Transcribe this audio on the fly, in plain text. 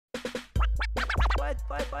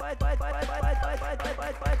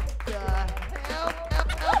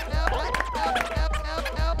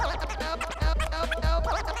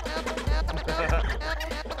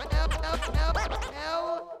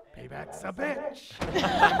Payback's a bitch.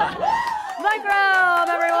 Microbe,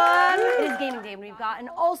 everyone! It is gaming day, and we've got an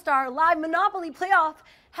all-star live Monopoly playoff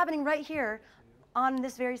happening right here on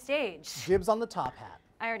this very stage. Dibs on the top hat.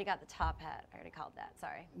 I already got the top hat. I already called that,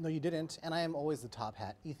 sorry. No, you didn't, and I am always the top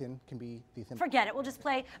hat. Ethan can be Ethan. Forget it, we'll just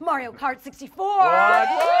play Mario Kart 64. What?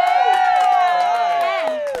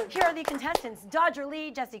 And here are the contestants: Dodger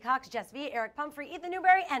Leigh, Jesse Cox, Jess V, Eric Pumphrey, Ethan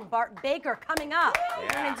Newberry, and Bart Baker coming up. We're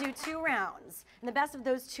gonna do 2 rounds. And the best of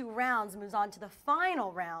those 2 rounds moves on to the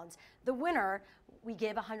final round. The winner, we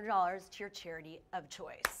give $100 to your charity of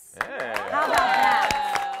choice. Yeah. How about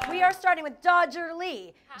that? We are starting with Dodger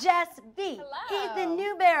Leigh, Jess V, Ethan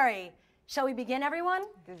Newberry. Shall we begin, everyone?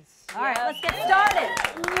 All right, let's get started.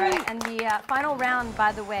 All right, and the final round,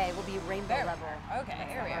 by the way, will be rainbow level. Okay,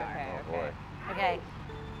 here we are. Oh boy. Okay,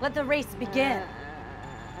 let the race begin.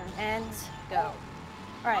 And go.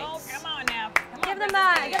 All right. Oh, come on now. Give them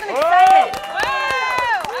excited. Whoa!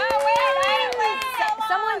 Oh, wait,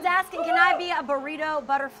 Someone's asking, can I be a burrito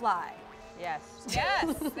butterfly? Yes.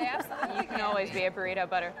 Yes, they absolutely You can always be a burrito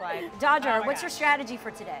butterfly. Dodger, what's your strategy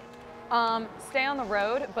for today? Stay on the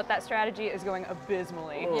road, but that strategy is going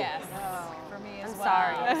abysmally. Yes, for me as I'm well.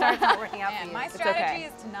 sorry. I'm sorry it's not working out for And you. my It's strategy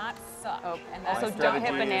okay. is to not suck. Oh, and that's also My don't hit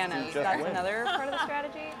strategy is to bananas. just That's win. another part of the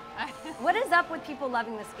strategy. What is up with people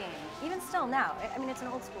loving this game? Even still now. I mean, it's an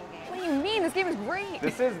old school game. What do you mean? This game is great.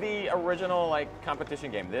 This is the original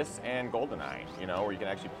competition game. This and GoldenEye, where you can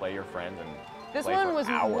actually play your friends and This play one for was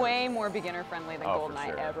hours. way more beginner friendly than Oh, for GoldenEye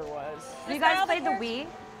sure. ever was. You guys played the Wii?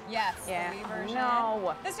 Yes, Yeah. the Wii version.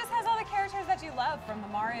 No. This just has all the characters that you love from the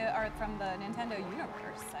Mario or from the Nintendo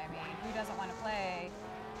universe. I mean, who doesn't want to play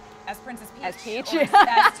as Princess Peach? As Peach? Or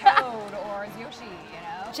as Toad or as Yoshi,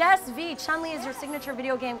 Jess V, Chun-Li is your signature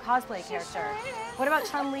video game cosplay character. sure is. What about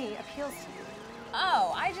Chun-Li appeals to you?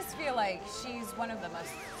 Oh, I just feel like she's one of the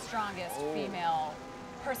most strongest female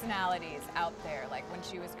personalities out there. Like when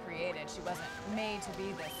she was created, she wasn't made to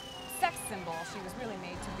be this sex symbol. She was really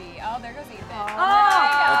made to be. Oh, there goes Ethan.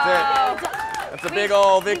 That's it. That's a big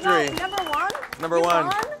old victory. You got number 1? Number You 1.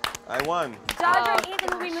 won? I won. Dodger and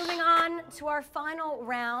Ethan will be moving on to our final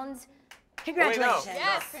round. Congratulations.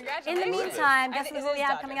 Yes, In congratulations. the meantime, I guess think who it we is have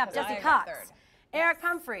Dodger, coming up? because Jesse I got Cox, third. Eric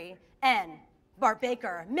Pumphrey, and Bart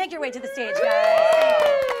Baker. Make your way to the stage, guys.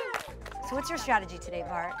 So what's your strategy today,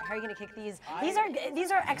 Bart? How are you going to kick these? These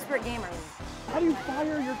are expert gamers. How do you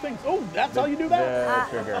fire your things? Oh, that's how you do that?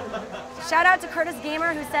 The trigger. Shout out to Curtis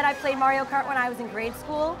Gamer, who said I played Mario Kart when I was in grade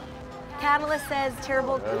school. Catalyst says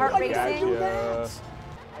terrible kart racing. Gotcha.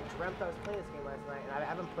 I dreamt I was playing this game last night, and I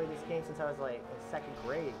haven't played this game since I was like in 2nd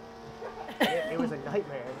grade. It was a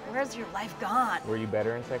nightmare. Where's your life gone? Were you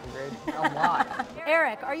better in 2nd grade? A lot.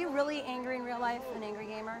 Eric, are you really angry in real life, an angry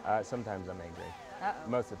gamer? Sometimes I'm angry. Uh-oh.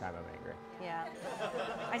 Most of the time I'm angry. Yeah.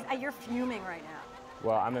 You're fuming right now.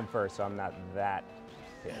 Well, I'm in first, so I'm not that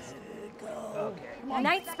pissed. Okay.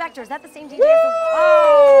 Night Spectre, is that the same DJ as the...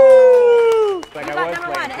 Oh! Like You I got was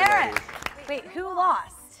number playing 1, two Eric. ladies. Wait, who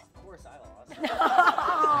lost? Of course I lost.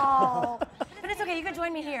 No. But it's okay, you can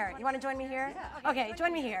join me here. You want to join me here? Okay,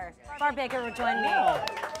 join me here. Bart Baker will join me.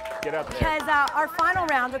 Get up there. Because our final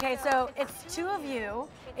round, okay, so it's 2 of you.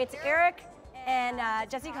 It's Eric and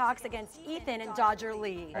Jesse Cox against Ethan and Dodger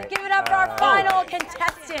Leigh. Right. Give it up for our final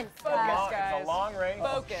contestants. It's a long race.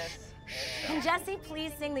 Focus. Can Jesse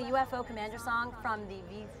please sing the UFO Commander song from the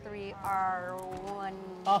V3R1?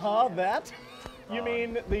 That? You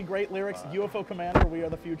mean the great lyrics, UFO Commander, we are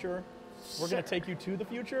the future? We're going to take you to the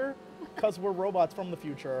future? Because we're robots from the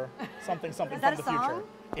future. Something Is that from a the song? future.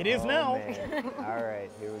 It is now. Man. All right,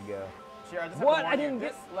 here we go. Shira, I just have What? to warn I didn't you,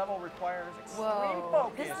 get- This level requires extreme Whoa.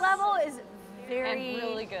 focus. This level is very... And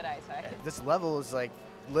really good eyesight. This level is like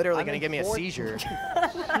literally I'm going to give me a 4th seizure.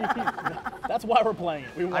 That's why we're playing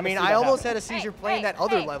it. We want I to mean, see I that almost happen. had a seizure playing that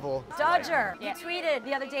other level. Dodger, you tweeted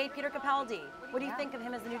the other day Peter Capaldi. What do you think of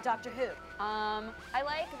him as the new Doctor Who? I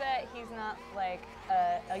like that he's not like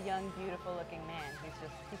a young, beautiful looking man.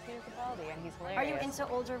 He's Peter Capaldi and he's hilarious. Are you into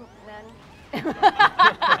older men?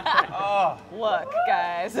 Look,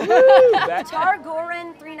 guys. Tar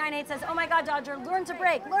Gorin 398 says, "Oh my God, Dodger, learn to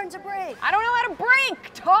break, learn to break." I don't know how to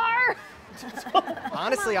break, Tar!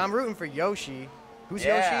 Honestly, I'm rooting for Yoshi. Who's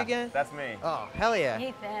Yeah, Yoshi again? That's me. Oh, hell yeah.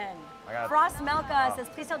 Ethan. I got- Frost Melka says,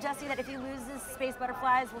 "Please tell Jesse that if he loses Space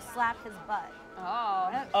Butterflies, we'll slap his butt." Oh.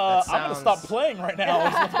 I'm going to stop playing right now.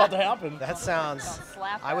 Is what's about to happen. That sounds,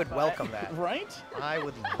 Slap I would that welcome that. Right? I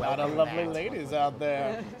would A lot of welcome lovely that. ladies out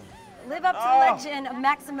there. Live up to the legend of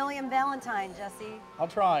Maximilian Valentine, Jesse. I'll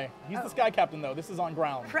try. He's the Sky Captain, though. This is on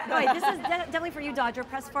ground. Wait, this is definitely for you, Dodger.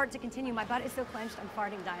 Press fart to continue. My butt is so clenched, I'm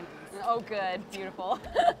farting diamonds. Oh, good. Beautiful.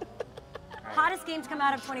 Hottest games come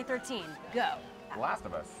out of 2013. Go. Last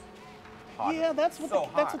of Us. Yeah, that's what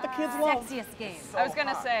that's what the kids love. Sexiest game. I was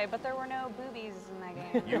gonna say, but there were no boobies in that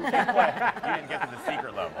game. You didn't get to the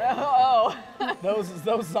secret level. Oh.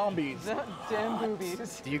 Those zombies. Damn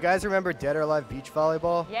boobies. Do you guys remember Dead or Alive Beach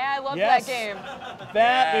Volleyball? Yeah, I loved Yes. that game.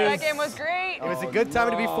 That That game was great. It was a good time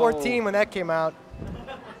to be 14 when that came out.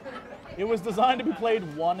 It was designed to be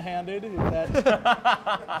played one-handed.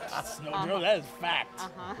 That's no joke. That is fact.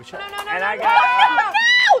 And I got.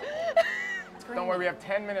 Don't worry, we have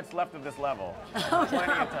 10 minutes left of this level. Plenty of time.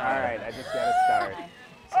 All right, I just got to start.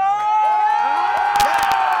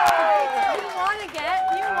 You won again.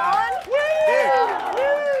 You won.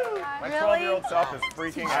 My Really? 12-year-old self is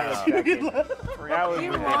freaking out. That was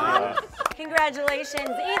You ridiculous. won. Congratulations,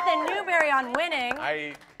 Ethan Newberry, on winning.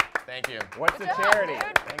 Thank you. What's the charity?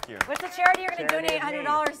 Thank you. What's the charity you're going to Charity donate of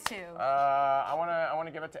 $100 to? I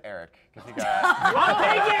wanna give it to Eric because he got. I'll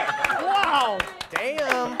take it! Wow!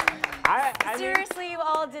 Damn. I mean, Seriously, you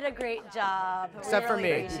all did a great job. Except for really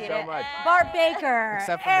me. appreciate Thank you so it. much. Bart Baker,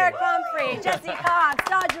 Except for Eric me. Pumphrey, Jesse Cox,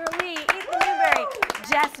 Dodger Leigh, Ethan Newberry,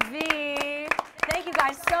 Jess V. Thank you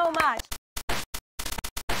guys so much.